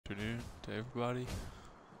afternoon to everybody.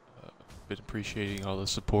 Been appreciating all the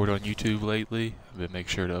support on YouTube lately. I've been making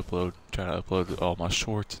sure to trying to upload all my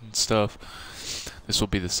shorts and stuff. This will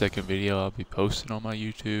be the second video I'll be posting on my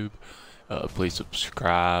YouTube. Please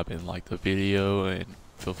subscribe and like the video, and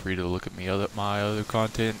feel free to look at my other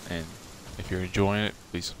content. And if you're enjoying it,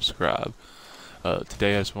 please subscribe.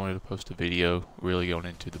 Today I just wanted to post a video really going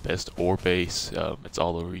into the best ore base. It's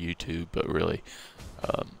all over YouTube, but really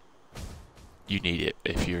you need it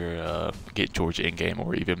if you're getting towards end game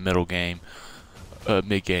or even middle game,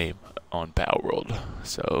 mid game on Palworld.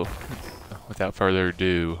 So without further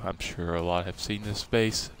ado, I'm sure a lot have seen this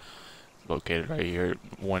base. It's located right here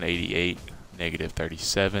at 188, negative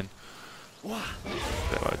 37.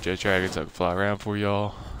 Jet dragons I can fly around for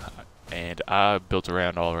y'all. And I built all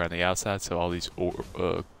around the outside, so all these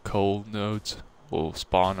coal nodes will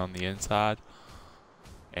spawn on the inside.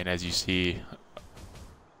 And as you see,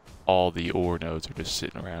 all the ore nodes are just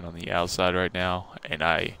sitting around on the outside right now. And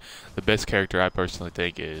the best character I personally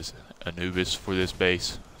think is Anubis for this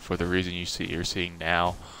base, for the reason you're seeing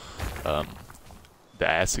now. The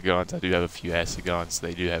Acegons, I do have a few Acegons.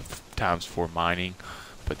 They do have times for mining,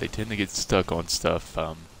 but they tend to get stuck on stuff.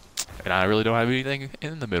 And I really don't have anything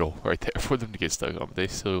in the middle right there for them to get stuck on, but they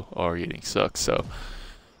still are getting stuck. So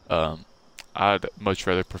I'd much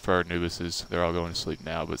rather prefer Anubises. They're all going to sleep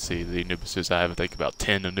now, but see, the Anubises, I have I think about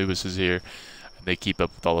 10 Anubises here, and they keep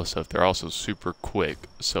up with all this stuff. They're also super quick,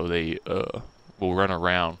 so they will run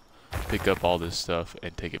around, pick up all this stuff,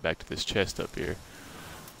 and take it back to this chest up here.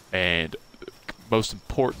 And most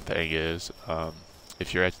important thing is,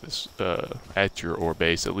 if you're at this at your ore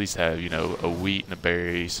base, at least have a wheat and a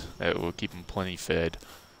berries that will keep them plenty fed.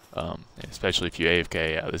 And especially if you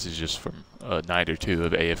AFK. This is just from a night or two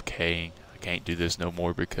of AFKing. I can't do this no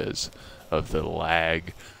more because of the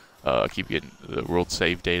lag. I keep getting the world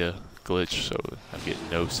save data glitch, so I'm getting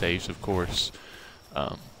no saves, of course.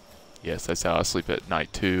 Yes, that's how I sleep at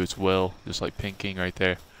night too as well, just like Pink King right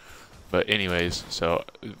there. But anyways, so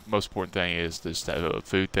most important thing is this type of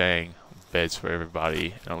food thing, beds for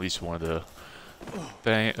everybody, and at least one of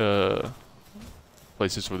the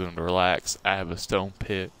places for them to relax. I have a stone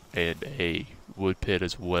pit and a wood pit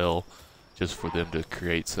as well, just for them to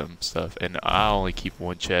create some stuff. And I only keep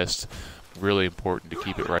one chest. Really important to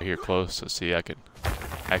keep it right here close, so see I can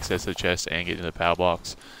access the chest and get in the PAL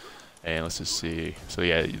box. And let's just see. So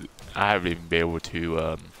yeah, I haven't even been able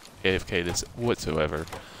to AFK this whatsoever.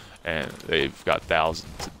 And they've got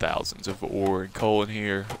thousands and thousands of ore and coal in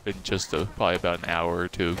here in just probably about an hour or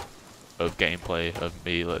two of gameplay of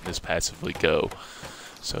me letting this passively go.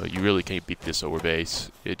 So you really can't beat this ore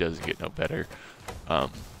base. It doesn't get no better.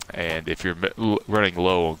 And if you're running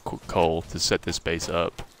low on coal, to set this base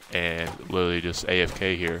up and literally just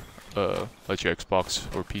AFK here, let your Xbox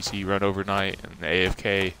or PC run overnight and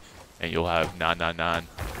AFK, and you'll have 999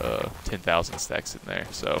 10,000 stacks in there.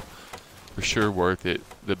 So for sure worth it.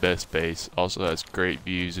 The best base. Also has great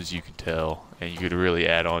views, as you can tell, and you could really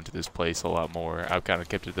add on to this place a lot more. I've kind of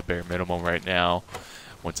kept it at the bare minimum right now.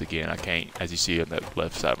 Once again, I can't, as you see on the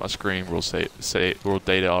left side of my screen, world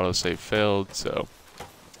data autosave failed, so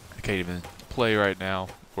I can't even play right now,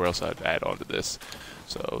 or else I'd add on to this.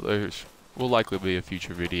 So will likely be a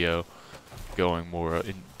future video going more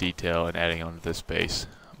in detail and adding on to this base.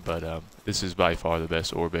 But this is by far the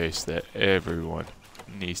best ore base that everyone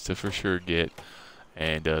needs to for sure get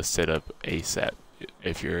and set up ASAP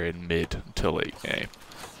if you're in mid to late game.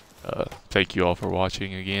 Thank you all for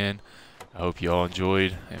watching again. I hope you all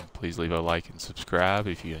enjoyed, and please leave a like and subscribe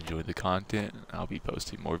if you enjoyed the content. I'll be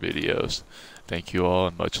posting more videos. Thank you all,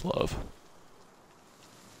 and much love.